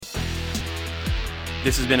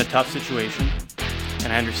This has been a tough situation,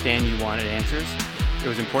 and I understand you wanted answers. It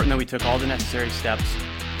was important that we took all the necessary steps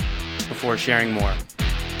before sharing more.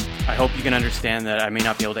 I hope you can understand that I may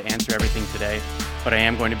not be able to answer everything today, but I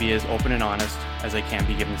am going to be as open and honest as I can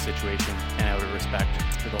be given the situation and out of respect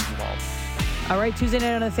for those involved. All right, Tuesday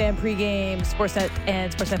night on the Fan pregame, Sportsnet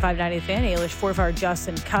and Sportsnet 590 The Fan. Ailish Forfar,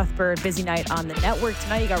 Justin Cuthbert. Busy night on the network.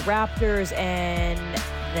 Tonight you got Raptors and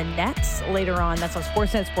the Nets. Later on, that's on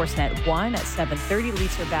Sportsnet 1 at 7:30.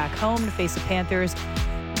 Leafs are back home to face the Panthers.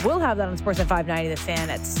 We'll have that on Sportsnet 590 The Fan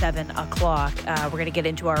at 7 o'clock. We're going to get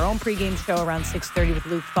into our own pregame show around 6:30 with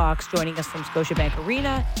Luke Fox joining us from Scotiabank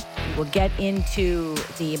Arena. We'll get into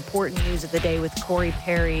the important news of the day with Corey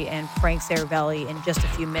Perry and Frank Saravelli in just a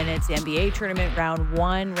few minutes. The NBA tournament round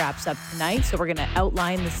 1 wraps up tonight, so we're going to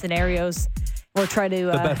outline the scenarios. We'll try to...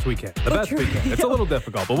 the best we can. It's a little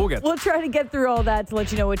difficult, but we'll get there. We'll try to get through all that to let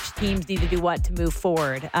you know which teams need to do what to move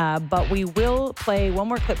forward. But we will play one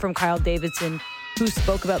more clip from Kyle Davidson, who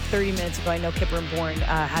spoke about 30 minutes ago. I know Kipper and Bourne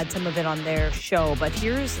had some of it on their show, but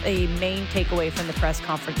here's a main takeaway from the press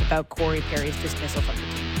conference about Corey Perry's dismissal from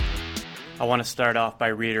the team. I want to start off by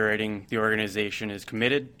reiterating the organization is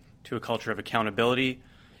committed to a culture of accountability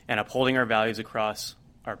and upholding our values across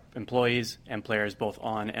our employees and players both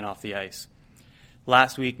on and off the ice.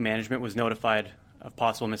 Last week, management was notified of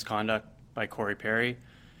possible misconduct by Corey Perry.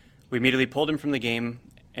 We immediately pulled him from the game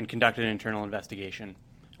and conducted an internal investigation.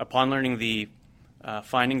 Upon learning the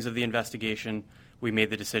findings of the investigation, we made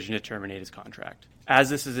the decision to terminate his contract. As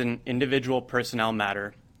this is an individual personnel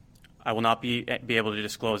matter, I will not be able to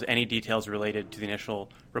disclose any details related to the initial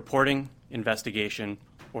reporting, investigation,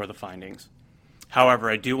 or the findings.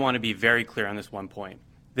 However, I do want to be very clear on this one point.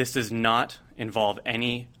 This does not involve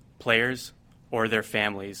any players or their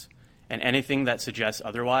families, and anything that suggests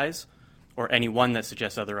otherwise, or anyone that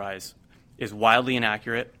suggests otherwise, is wildly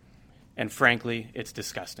inaccurate, and frankly, it's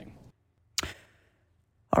disgusting.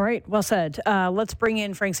 All right, well said. Let's bring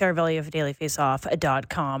in Frank Saravelli of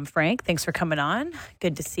dailyfaceoff.com. Frank, thanks for coming on.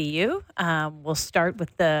 Good to see you. We'll start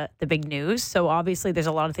with the big news. So obviously there's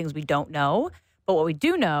a lot of things we don't know, but what we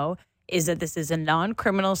do know is that this is a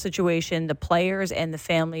non-criminal situation. The players and the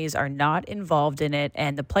families are not involved in it,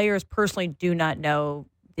 and the players personally do not know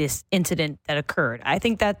this incident that occurred. I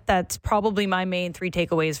think that's probably my main 3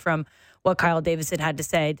 takeaways from what Kyle Davidson had to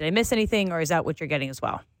say. Did I miss anything, or is that what you're getting as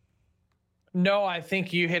well? No, I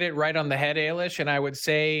think you hit it right on the head, Ailish. And I would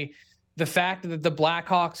say the fact that the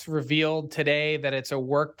Blackhawks revealed today that it's a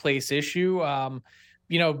workplace issue,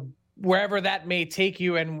 wherever that may take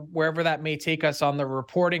you and wherever that may take us on the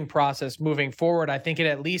reporting process moving forward, I think it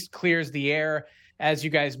at least clears the air, as you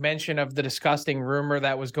guys mentioned, of the disgusting rumor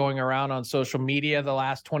that was going around on social media the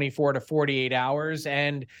last 24 to 48 hours.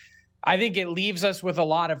 And I think it leaves us with a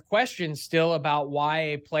lot of questions still about why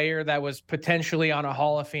a player that was potentially on a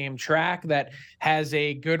Hall of Fame track, that has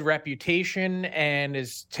a good reputation and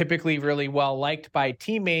is typically really well liked by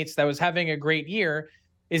teammates, that was having a great year,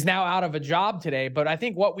 is now out of a job today. But I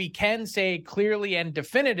think what we can say clearly and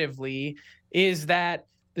definitively is that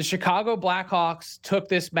the Chicago Blackhawks took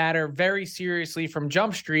this matter very seriously from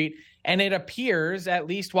Jump Street. And it appears, at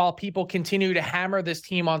least while people continue to hammer this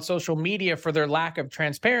team on social media for their lack of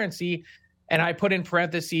transparency, and I put in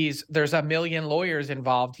parentheses, there's a million lawyers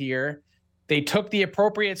involved here, they took the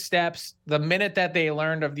appropriate steps the minute that they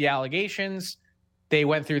learned of the allegations. They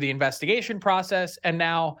went through the investigation process, and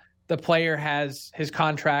now the player has his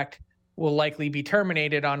contract will likely be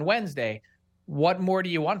terminated on Wednesday. What more do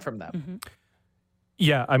you want from them? Mm-hmm.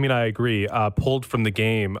 Yeah, I mean, I agree. Pulled from the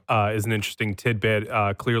game is an interesting tidbit.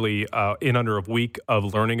 Clearly, in under a week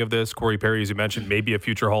of learning of this, Corey Perry, as you mentioned, may be a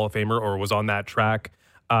future Hall of Famer or was on that track,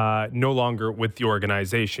 no longer with the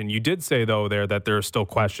organization. You did say, though, there that there are still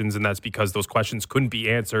questions, and that's because those questions couldn't be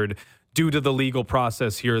answered due to the legal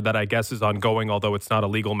process here that I guess is ongoing, although it's not a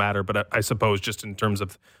legal matter, but I suppose just in terms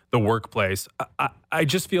of the workplace. I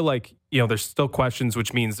just feel like, there's still questions,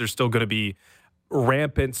 which means there's still going to be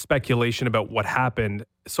rampant speculation about what happened.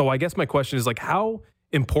 So I guess my question is, how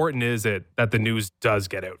important is it that the news does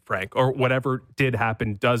get out, Frank, or whatever did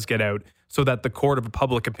happen does get out, so that the court of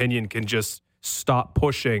public opinion can just stop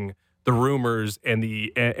pushing the rumors and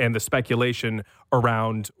the speculation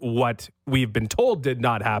around what we've been told did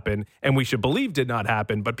not happen and we should believe did not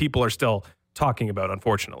happen, but people are still talking about,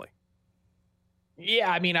 unfortunately?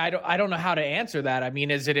 Yeah, I mean, I don't know how to answer that. I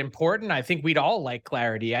mean, is it important? I think we'd all like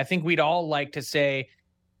clarity. I think we'd all like to say,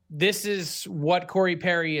 this is what Corey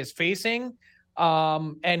Perry is facing,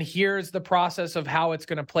 and here's the process of how it's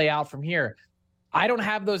going to play out from here. I don't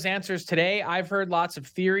have those answers today. I've heard lots of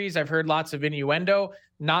theories. I've heard lots of innuendo,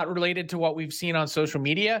 not related to what we've seen on social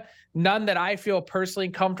media. None that I feel personally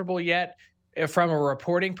comfortable yet from a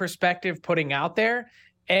reporting perspective putting out there.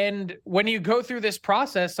 And when you go through this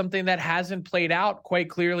process, something that hasn't played out quite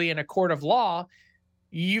clearly in a court of law,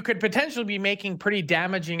 you could potentially be making pretty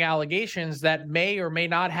damaging allegations that may or may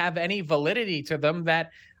not have any validity to them.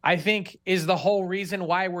 That I think is the whole reason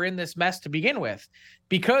why we're in this mess to begin with,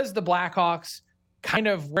 because the Blackhawks kind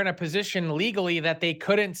of were in a position legally that they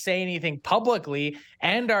couldn't say anything publicly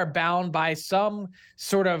and are bound by some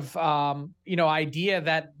sort of, idea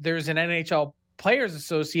that there's an NHL Players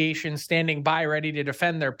Association standing by ready to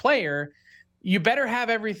defend their player. You better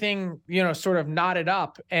have everything, sort of knotted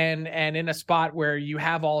up and in a spot where you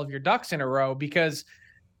have all of your ducks in a row, because,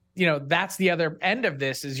 that's the other end of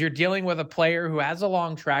this is you're dealing with a player who has a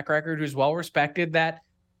long track record, who's well respected, that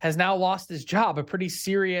has now lost his job, a pretty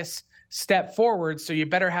serious step forward. So you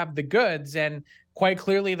better have the goods. And quite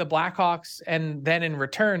clearly the Blackhawks and then in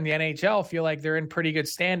return, the NHL feel like they're in pretty good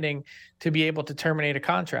standing to be able to terminate a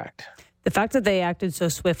contract. The fact that they acted so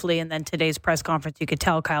swiftly, and then today's press conference, you could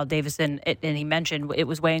tell Kyle Davidson, and he mentioned it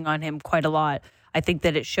was weighing on him quite a lot. I think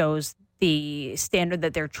that it shows the standard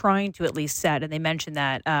that they're trying to at least set. And they mentioned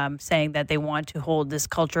that, saying that they want to hold this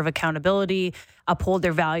culture of accountability, uphold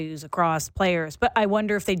their values across players. But I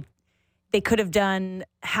wonder if they could have done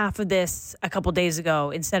half of this a couple days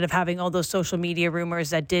ago instead of having all those social media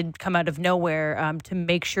rumors that did come out of nowhere, to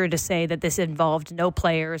make sure to say that this involved no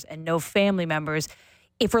players and no family members.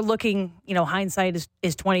 If we're looking, hindsight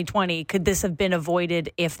is 2020, could this have been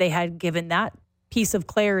avoided if they had given that piece of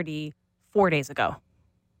clarity 4 days ago?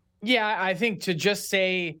 Yeah, I think to just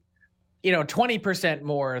say, 20%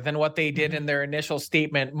 more than what they did in their initial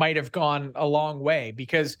statement might have gone a long way,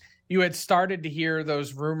 because you had started to hear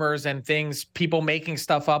those rumors and things, people making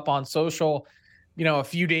stuff up on social, a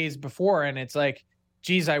few days before. And it's like,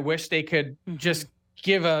 geez, I wish they could just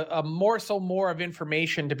give a morsel more of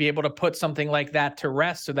information to be able to put something like that to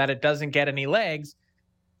rest so that it doesn't get any legs.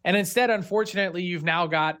 And instead, unfortunately, you've now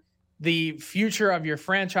got the future of your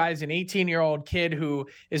franchise, an 18-year-old kid who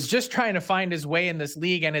is just trying to find his way in this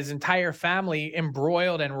league, and his entire family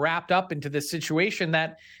embroiled and wrapped up into this situation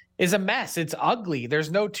that is a mess. It's ugly. There's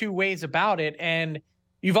no two ways about it. And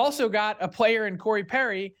you've also got a player in Corey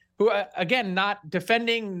Perry who, again, not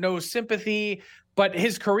defending, no sympathy, but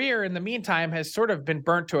his career in the meantime has sort of been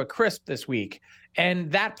burnt to a crisp this week.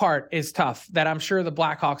 And that part is tough that I'm sure the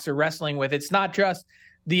Blackhawks are wrestling with. It's not just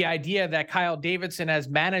the idea that Kyle Davidson, as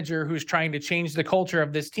manager who's trying to change the culture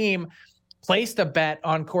of this team, placed a bet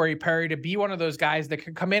on Corey Perry to be one of those guys that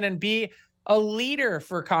could come in and be a leader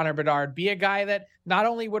for Connor Bedard, be a guy that not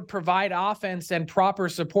only would provide offense and proper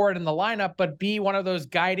support in the lineup, but be one of those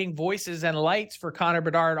guiding voices and lights for Connor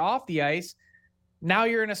Bedard off the ice. Now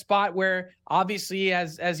you're in a spot where, obviously,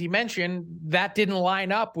 as he mentioned, that didn't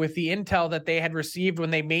line up with the intel that they had received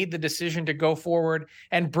when they made the decision to go forward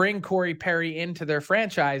and bring Corey Perry into their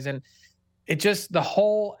franchise. And it just,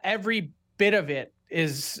 every bit of it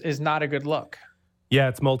is not a good look. Yeah,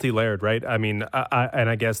 it's multi-layered, right? I mean,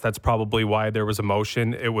 I guess that's probably why there was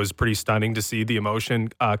emotion. It was pretty stunning to see the emotion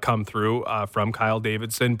come through from Kyle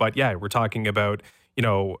Davidson. But yeah, we're talking about,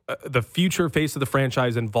 the future face of the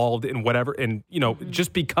franchise involved in whatever. And,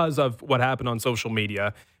 just because of what happened on social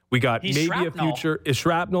media, we got maybe shrapnel. A future is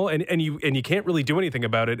shrapnel, and you can't really do anything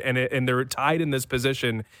about it. And they're tied in this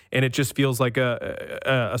position, and it just feels like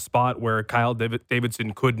a spot where Kyle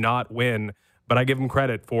Davidson could not win. But I give him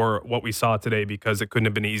credit for what we saw today, because it couldn't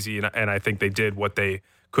have been easy. And I think they did what they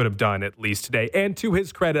could have done, at least today. And to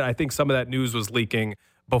his credit, I think some of that news was leaking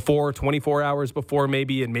before, 24 hours before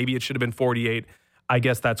maybe, and maybe it should have been 48. I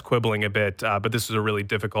guess that's quibbling a bit. But this is a really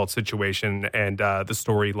difficult situation, and the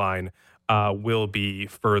storyline will be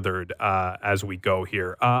furthered as we go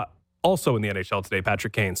here. Also in the NHL today,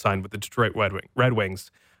 Patrick Kane signed with the Detroit Red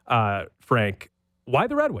Wings. Frank, why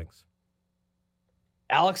the Red Wings?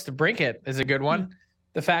 Alex DeBrincat is a good one.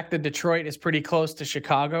 The fact that Detroit is pretty close to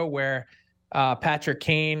Chicago, where Patrick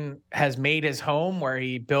Kane has made his home, where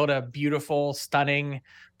he built a beautiful, stunning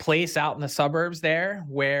place out in the suburbs there,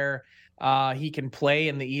 where he can play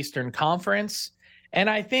in the Eastern Conference. And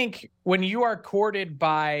I think when you are courted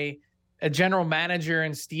by a general manager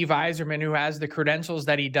and Steve Yzerman, who has the credentials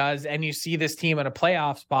that he does, and you see this team in a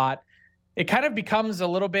playoff spot, it kind of becomes a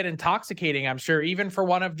little bit intoxicating, I'm sure, even for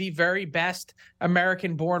one of the very best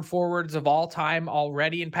American-born forwards of all time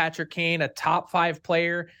already in Patrick Kane, a top 5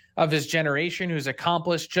 player of his generation who's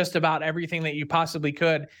accomplished just about everything that you possibly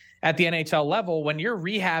could at the NHL level. When you're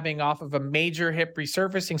rehabbing off of a major hip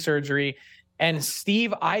resurfacing surgery, and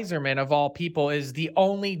Steve Yzerman, of all people, is the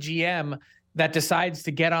only GM that decides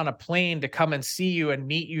to get on a plane to come and see you and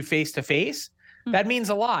meet you face-to-face, that means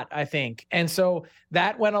a lot, I think. And so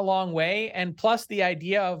that went a long way. And plus the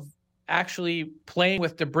idea of, actually playing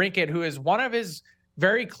with DeBrincat, who is one of his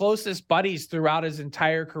very closest buddies throughout his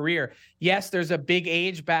entire career. Yes, there's a big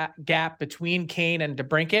age gap between Kane and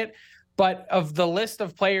DeBrincat, but of the list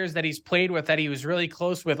of players that he's played with that he was really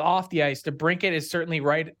close with off the ice, DeBrincat is certainly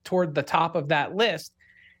right toward the top of that list.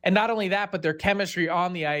 And not only that, but their chemistry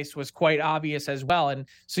on the ice was quite obvious as well. And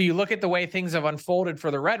so you look at the way things have unfolded for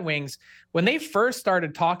the Red Wings. When they first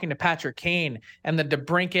started talking to Patrick Kane, and the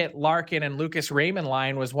DeBrincat, Larkin, and Lucas Raymond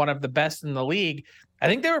line was one of the best in the league, I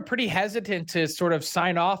think they were pretty hesitant to sort of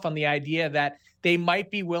sign off on the idea that they might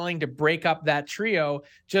be willing to break up that trio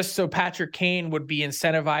just so Patrick Kane would be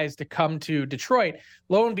incentivized to come to Detroit.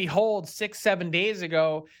 Lo and behold, 6-7 days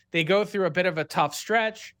ago, they go through a bit of a tough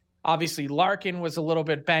stretch. Obviously, Larkin was a little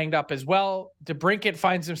bit banged up as well. DeBrincat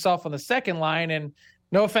finds himself on the second line, and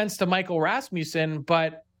no offense to Michael Rasmussen,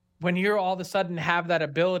 but when you all of a sudden have that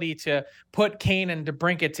ability to put Kane and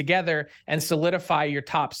DeBrincat together and solidify your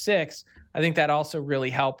top six, I think that also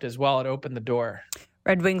really helped as well. It opened the door.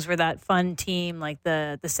 Red Wings were that fun team, like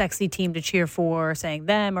the sexy team to cheer for, saying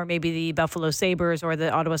them, or maybe the Buffalo Sabres or the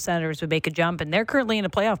Ottawa Senators would make a jump, and they're currently in a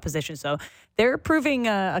playoff position. So they're proving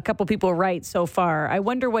a couple people right so far. I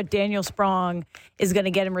wonder what Daniel Sprong is going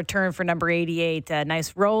to get in return for number 88. A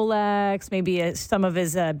nice Rolex, maybe some of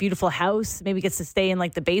his beautiful house, maybe gets to stay in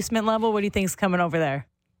like the basement level. What do you think's coming over there?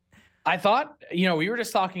 I thought, we were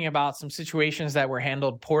just talking about some situations that were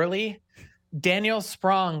handled poorly. Daniel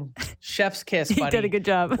Sprong, chef's kiss, buddy. He did a good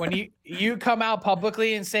job. When you come out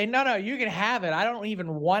publicly and say, no, you can have it. I don't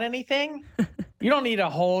even want anything. You don't need to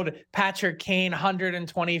hold Patrick Kane,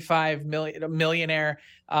 125 millionaire,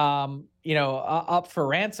 up for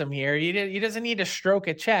ransom here. He doesn't need to stroke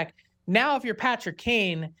a check. Now, if you're Patrick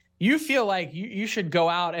Kane, you feel like you should go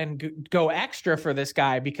out and go extra for this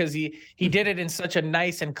guy because he did it in such a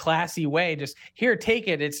nice and classy way. Just here, take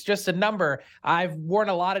it. It's just a number. I've worn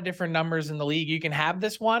a lot of different numbers in the league. You can have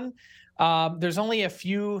this one. There's only a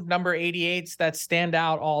few number 88s that stand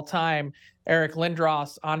out all time. Eric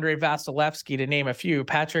Lindros, Andrei Vasilevsky, to name a few.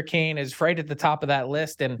 Patrick Kane is right at the top of that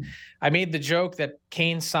list. And I made the joke that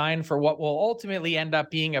Kane signed for what will ultimately end up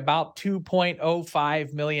being about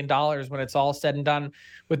 $2.05 million when it's all said and done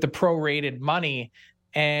with the prorated money.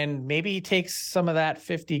 And maybe he takes some of that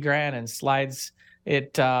 50 grand and slides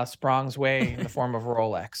it Sprong's way in the form of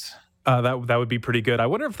Rolex. That would be pretty good. I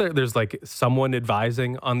wonder if there's like someone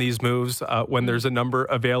advising on these moves when there's a number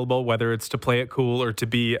available, whether it's to play it cool or to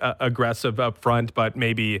be aggressive up front. But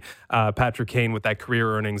maybe Patrick Kane with that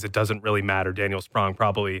career earnings, it doesn't really matter. Daniel Sprong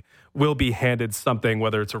probably will be handed something,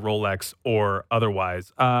 whether it's a Rolex or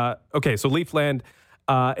otherwise. Okay, so Leafland,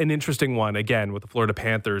 an interesting one again with the Florida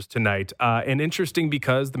Panthers tonight. And interesting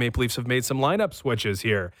because the Maple Leafs have made some lineup switches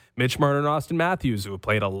here. Mitch Marner and Austin Matthews, who have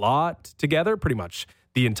played a lot together, pretty much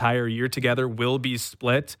the entire year together, will be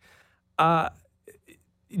split. Do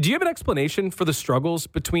you have an explanation for the struggles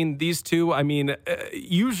between these two? I mean,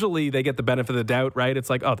 usually they get the benefit of the doubt, right? It's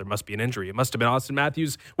like, oh, there must be an injury. It must have been Austin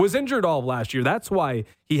Matthews was injured all of last year. That's why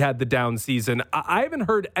he had the down season. I haven't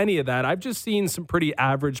heard any of that. I've just seen some pretty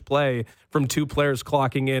average play from two players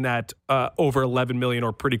clocking in at over $11 million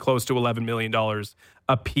or pretty close to $11 million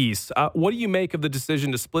a piece. What do you make of the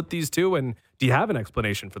decision to split these two? And do you have an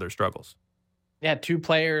explanation for their struggles? Yeah, two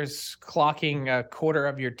players clocking a quarter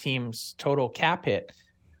of your team's total cap hit.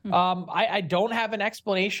 I don't have an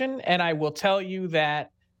explanation, and I will tell you that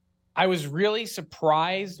I was really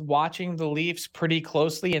surprised watching the Leafs pretty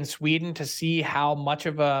closely in Sweden to see how much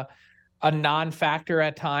of a non-factor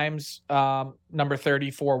at times number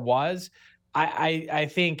 34 was. I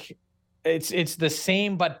think it's the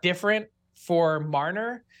same but different for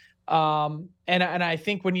Marner. And I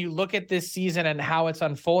think when you look at this season and how it's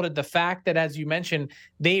unfolded, the fact that, as you mentioned,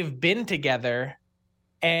 they've been together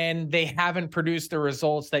and they haven't produced the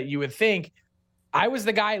results that you would think. I was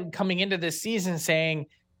the guy coming into this season saying,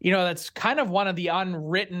 that's kind of one of the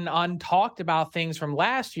unwritten, untalked about things from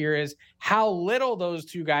last year is how little those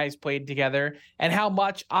two guys played together and how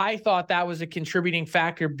much I thought that was a contributing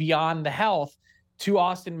factor beyond the health to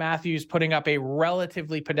Austin Matthews putting up a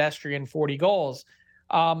relatively pedestrian 40 goals.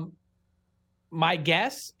 My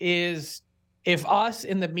guess is if us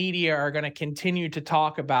in the media are going to continue to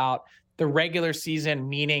talk about the regular season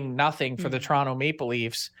meaning nothing for the Toronto Maple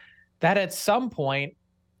Leafs, that at some point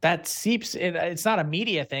that seeps in. It's not a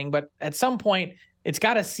media thing, but at some point it's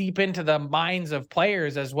got to seep into the minds of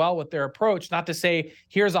players as well with their approach. Not to say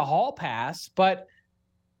here's a hall pass, but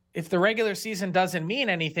if the regular season doesn't mean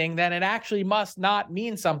anything, then it actually must not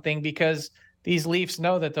mean something because these Leafs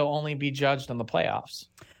know that they'll only be judged on the playoffs.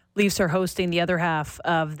 Leafs are hosting the other half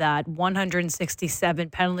of that 167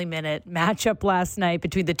 penalty minute matchup last night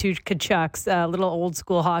between the two Tkachuks, little old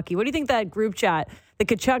school hockey. What do you think that group chat, the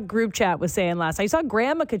Tkachuk group chat, was saying last night? I saw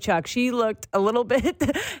Grandma Tkachuk. She looked a little bit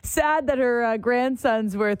sad that her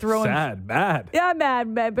grandsons were throwing. Mad. Yeah,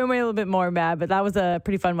 mad. Been a little bit more mad, but that was a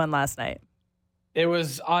pretty fun one last night. It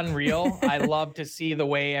was unreal. I love to see the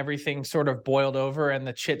way everything sort of boiled over and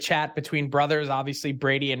the chit chat between brothers. Obviously,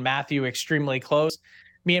 Brady and Matthew extremely close.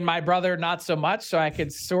 Me and my brother, not so much. So I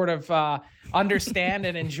could sort of understand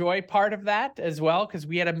and enjoy part of that as well, because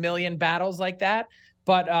we had a million battles like that.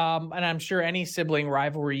 But and I'm sure any sibling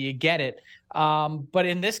rivalry, you get it. But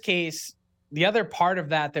in this case, the other part of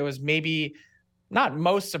that was maybe not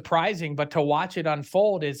most surprising, but to watch it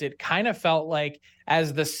unfold is it kind of felt like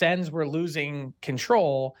as the Sens were losing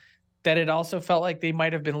control, that it also felt like they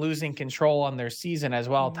might have been losing control on their season as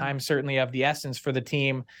well. Time certainly of the essence for the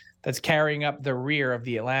team that's carrying up the rear of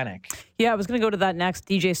the Atlantic. Yeah, I was going to go to that next.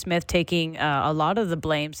 DJ Smith taking a lot of the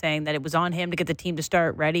blame, saying that it was on him to get the team to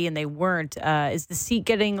start ready, and they weren't. Is the seat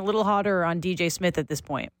getting a little hotter on DJ Smith at this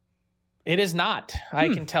point? It is not. I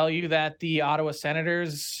can tell you that the Ottawa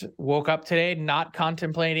Senators woke up today not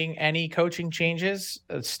contemplating any coaching changes.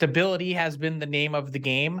 Stability has been the name of the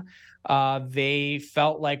game. They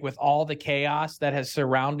felt like with all the chaos that has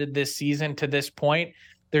surrounded this season to this point,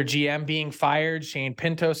 their GM being fired, Shane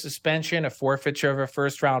Pinto suspension, a forfeiture of a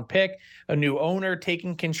first-round pick, a new owner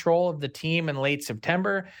taking control of the team in late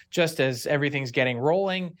September, just as everything's getting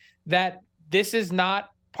rolling, that this is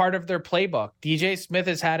not part of their playbook. DJ Smith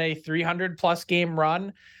has had a 300-plus game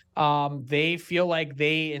run. They feel like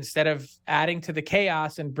they, instead of adding to the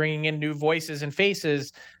chaos and bringing in new voices and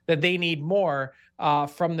faces, that they need more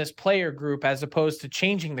from this player group as opposed to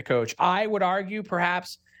changing the coach. I would argue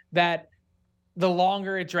perhaps that the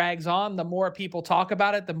longer it drags on, the more people talk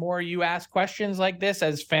about it, the more you ask questions like this,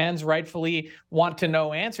 as fans rightfully want to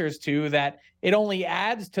know answers to, that it only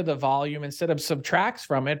adds to the volume instead of subtracts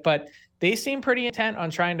from it. But they seem pretty intent on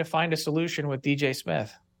trying to find a solution with DJ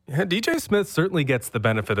Smith. Yeah, DJ Smith certainly gets the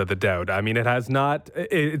benefit of the doubt. I mean,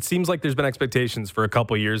 it seems like there's been expectations for a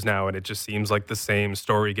couple years now, and it just seems like the same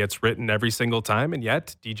story gets written every single time. And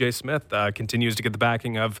yet, DJ Smith continues to get the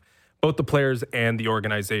backing of both the players and the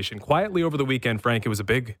organization. Quietly over the weekend, Frank, it was a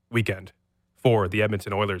big weekend for the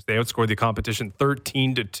Edmonton Oilers. They outscored the competition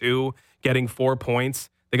 13-2, getting 4 points.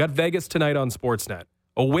 They got Vegas tonight on Sportsnet.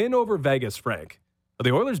 A win over Vegas, Frank. Are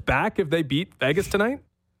the Oilers back if they beat Vegas tonight?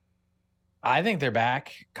 I think they're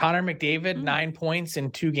back. Connor McDavid, 9 points in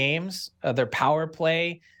 2 games. Their power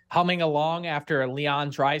play humming along after a Leon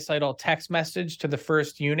Draisaitl text message to the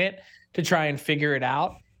first unit to try and figure it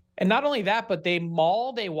out. And not only that, but they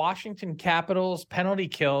mauled a Washington Capitals penalty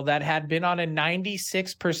kill that had been on a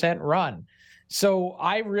 96% run. So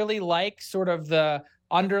I really like sort of the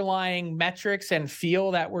underlying metrics and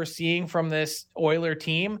feel that we're seeing from this Oiler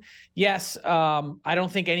team. Yes, I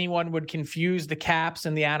don't think anyone would confuse the Caps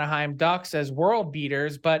and the Anaheim Ducks as world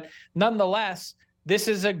beaters, but nonetheless, this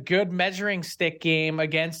is a good measuring stick game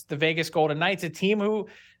against the Vegas Golden Knights, a team who,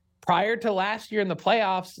 prior to last year in the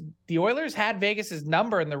playoffs, the Oilers had Vegas's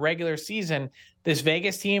number in the regular season. This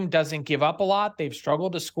Vegas team doesn't give up a lot. They've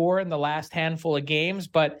struggled to score in the last handful of games,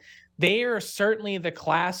 but they are certainly the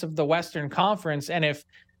class of the Western Conference. And if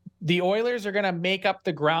the Oilers are going to make up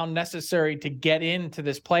the ground necessary to get into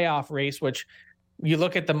this playoff race, which you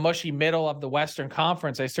look at the mushy middle of the Western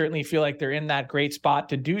Conference, I certainly feel like they're in that great spot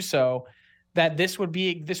to do so, that this would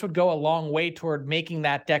go a long way toward making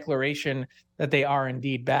that declaration that they are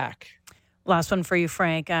indeed back. Last one for you,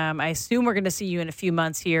 Frank. I assume we're going to see you in a few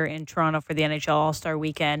months here in Toronto for the NHL All-Star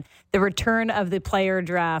Weekend. The return of the player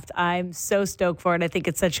draft. I'm so stoked for it. I think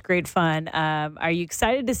it's such great fun. Are you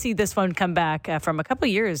excited to see this one come back from a couple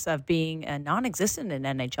of years of being non-existent in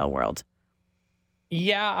NHL world?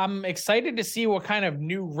 Yeah, I'm excited to see what kind of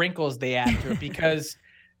new wrinkles they add to it because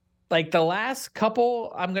like the last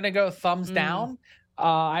couple, I'm going to go thumbs down.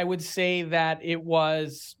 I would say that it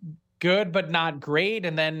was good, but not great.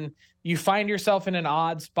 And then you find yourself in an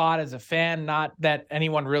odd spot as a fan, not that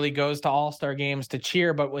anyone really goes to all-star games to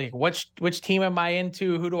cheer, but like which team am I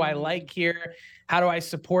into? Who do I like here? How do I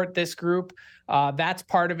support this group? That's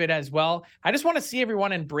part of it as well. I just want to see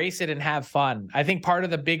everyone embrace it and have fun. I think part of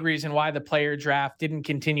the big reason why the player draft didn't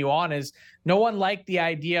continue on is no one liked the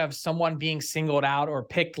idea of someone being singled out or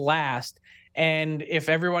picked last. And if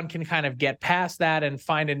everyone can kind of get past that and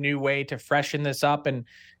find a new way to freshen this up and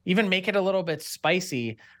even make it a little bit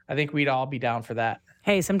spicy, I think we'd all be down for that.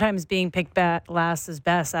 Hey, sometimes being picked last is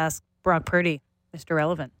best. Ask Brock Purdy, Mr.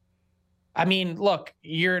 Relevant. I mean, look,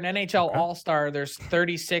 you're an NHL All-Star. There's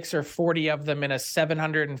 36 or 40 of them in a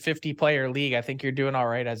 750-player league. I think you're doing all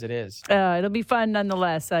right as it is. It'll be fun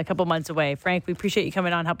nonetheless, a couple months away. Frank, we appreciate you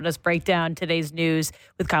coming on, helping us break down today's news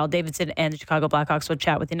with Kyle Davidson and the Chicago Blackhawks. We'll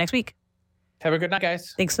chat with you next week. Have a good night,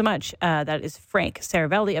 guys. Thanks so much. That is Frank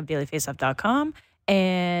Saravelli of dailyfaceoff.com.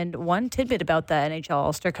 And one tidbit about the NHL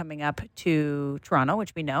All-Star coming up to Toronto,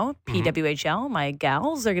 which we know, PWHL, my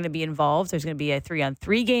gals are going to be involved. There's going to be a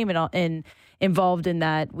 3-on-3 game involved in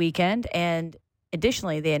that weekend. And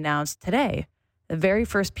additionally, they announced today the very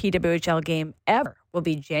first PWHL game ever will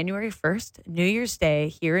be January 1st, New Year's Day,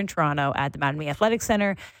 here in Toronto at the Mattamy Athletic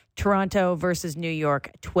Center. Toronto versus New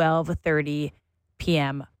York, 12:30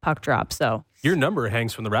 p.m. puck drop. So your number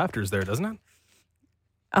hangs from the rafters there, doesn't it?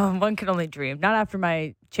 One can only dream. Not after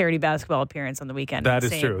my charity basketball appearance on the weekend. That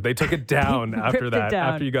is true. They took it down after that.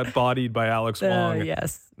 After you got bodied by Alex Wong.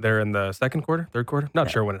 Yes. They're in the second quarter, third quarter? Not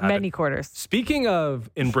sure when it happened. Many quarters. Speaking of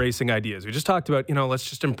embracing ideas, we just talked about, let's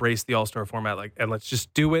just embrace the All-Star format and let's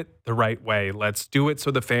just do it the right way. Let's do it so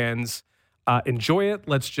the fans enjoy it.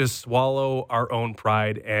 Let's just swallow our own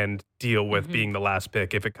pride and deal with being the last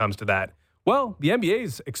pick if it comes to that. Well, the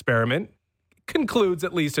NBA's experiment concludes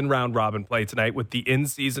at least in round robin play tonight with the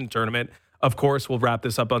in-season tournament. Of course, we'll wrap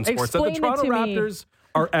this up on Sportsnet. The Toronto Raptors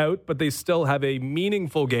are out, but they still have a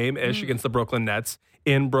meaningful game-ish against the Brooklyn Nets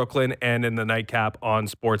in Brooklyn and in the nightcap on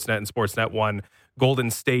Sportsnet and Sportsnet 1. Golden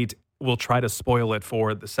State will try to spoil it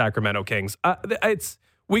for the Sacramento Kings.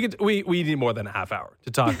 We need more than a half hour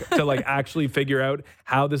to talk to actually figure out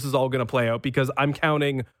how this is all going to play out, because I'm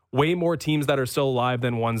counting way more teams that are still alive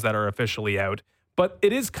than ones that are officially out. But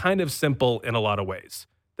it is kind of simple in a lot of ways.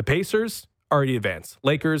 The Pacers already advanced.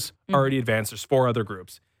 Lakers already advanced. There's 4 other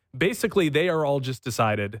groups. Basically, they are all just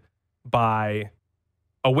decided by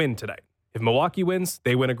a win tonight. If Milwaukee wins,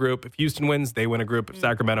 they win a group. If Houston wins, they win a group. If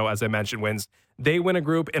Sacramento, as I mentioned, wins, they win a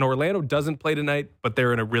group. And Orlando doesn't play tonight, but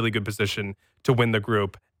they're in a really good position to win the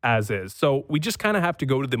group as is. So we just kind of have to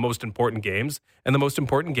go to the most important games. And the most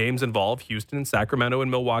important games involve Houston and Sacramento and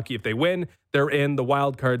Milwaukee. If they win, they're in. The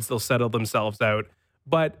wild cards, they'll settle themselves out.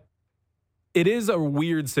 But it is a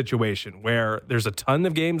weird situation where there's a ton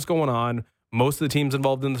of games going on. Most of the teams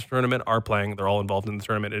involved in this tournament are playing. They're all involved in the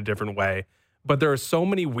tournament in a different way. But there are so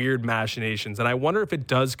many weird machinations. And I wonder if it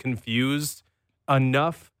does confuse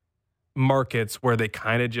enough markets where they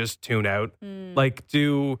kind of just tune out. Like,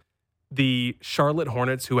 do the Charlotte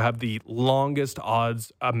Hornets, who have the longest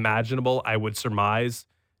odds imaginable, I would surmise,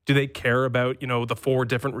 do they care about, the 4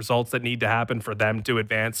 different results that need to happen for them to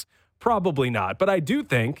advance? Probably not. But I do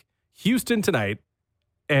think Houston tonight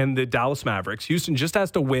and the Dallas Mavericks, Houston just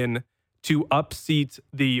has to win to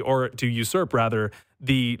usurp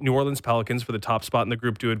the New Orleans Pelicans for the top spot in the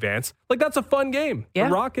group to advance. That's a fun game. Yeah.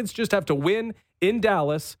 The Rockets just have to win in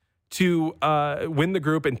Dallas to win the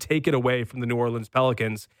group and take it away from the New Orleans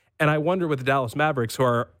Pelicans. And I wonder with the Dallas Mavericks, who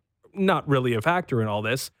are not really a factor in all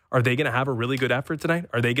this, are they going to have a really good effort tonight?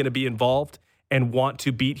 Are they going to be involved and want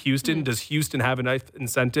to beat Houston? Does Houston have a nice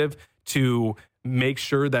incentive to make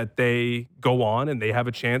sure that they go on and they have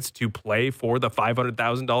a chance to play for the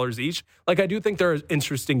 $500,000 each? I do think there are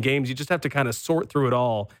interesting games. You just have to kind of sort through it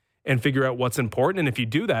all and figure out what's important. And if you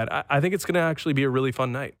do that, I think it's going to actually be a really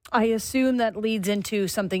fun night. I assume that leads into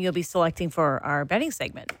something you'll be selecting for our betting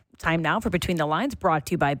segment. Time now for Between the Lines, brought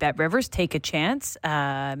to you by Bet Rivers. Take a chance.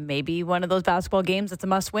 Maybe one of those basketball games that's a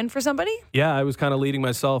must-win for somebody? Yeah, I was kind of leading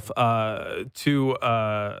myself to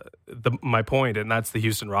my point, and that's the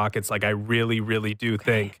Houston Rockets. I really, really do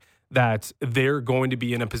think that they're going to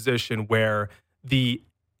be in a position where the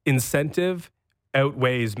incentive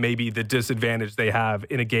outweighs maybe the disadvantage they have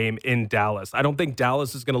in a game in Dallas. I don't think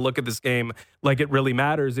Dallas is going to look at this game like it really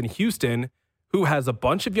matters. In Houston, who has a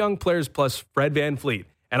bunch of young players plus Fred VanVleet.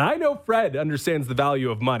 And I know Fred understands the value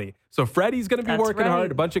of money. So Freddie's going to be working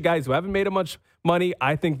hard. A bunch of guys who haven't made much money,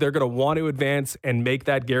 I think they're going to want to advance and make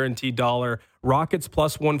that guaranteed dollar. Rockets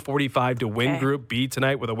plus 145 to win Group B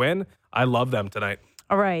tonight with a win. I love them tonight.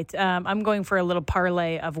 All right. I'm going for a little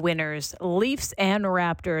parlay of winners. Leafs and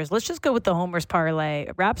Raptors. Let's just go with the homers parlay.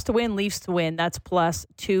 Raps to win, Leafs to win. That's plus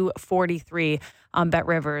 243 on Bet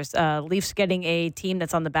Rivers. Leafs getting a team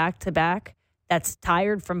that's on the back-to-back, that's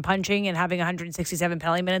tired from punching and having 167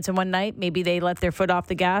 penalty minutes in one night. Maybe they let their foot off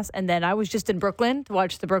the gas. And then I was just in Brooklyn to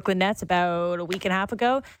watch the Brooklyn Nets about a week and a half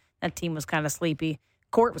ago. That team was kind of sleepy.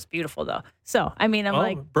 Court was beautiful, though. So, I'm go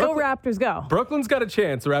Raptors, go. Brooklyn's got a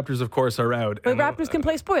chance. The Raptors, of course, are out. But Raptors can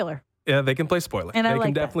play spoiler. Yeah, they can play spoiler. And they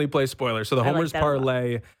can definitely play spoiler. So the homers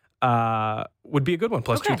parlay, would be a good one.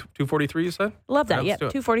 Plus Okay. 243, you said? Love that. Yeah, Yep,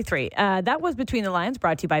 let's do it. 243. That was Between the Lines,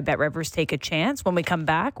 brought to you by Bet Rivers. Take a chance. When we come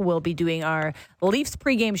back, we'll be doing our Leafs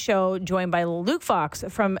pregame show, joined by Luke Fox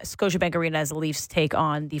from Scotiabank Arena as the Leafs take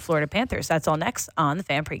on the Florida Panthers. That's all next on the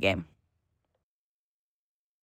Fan Pregame.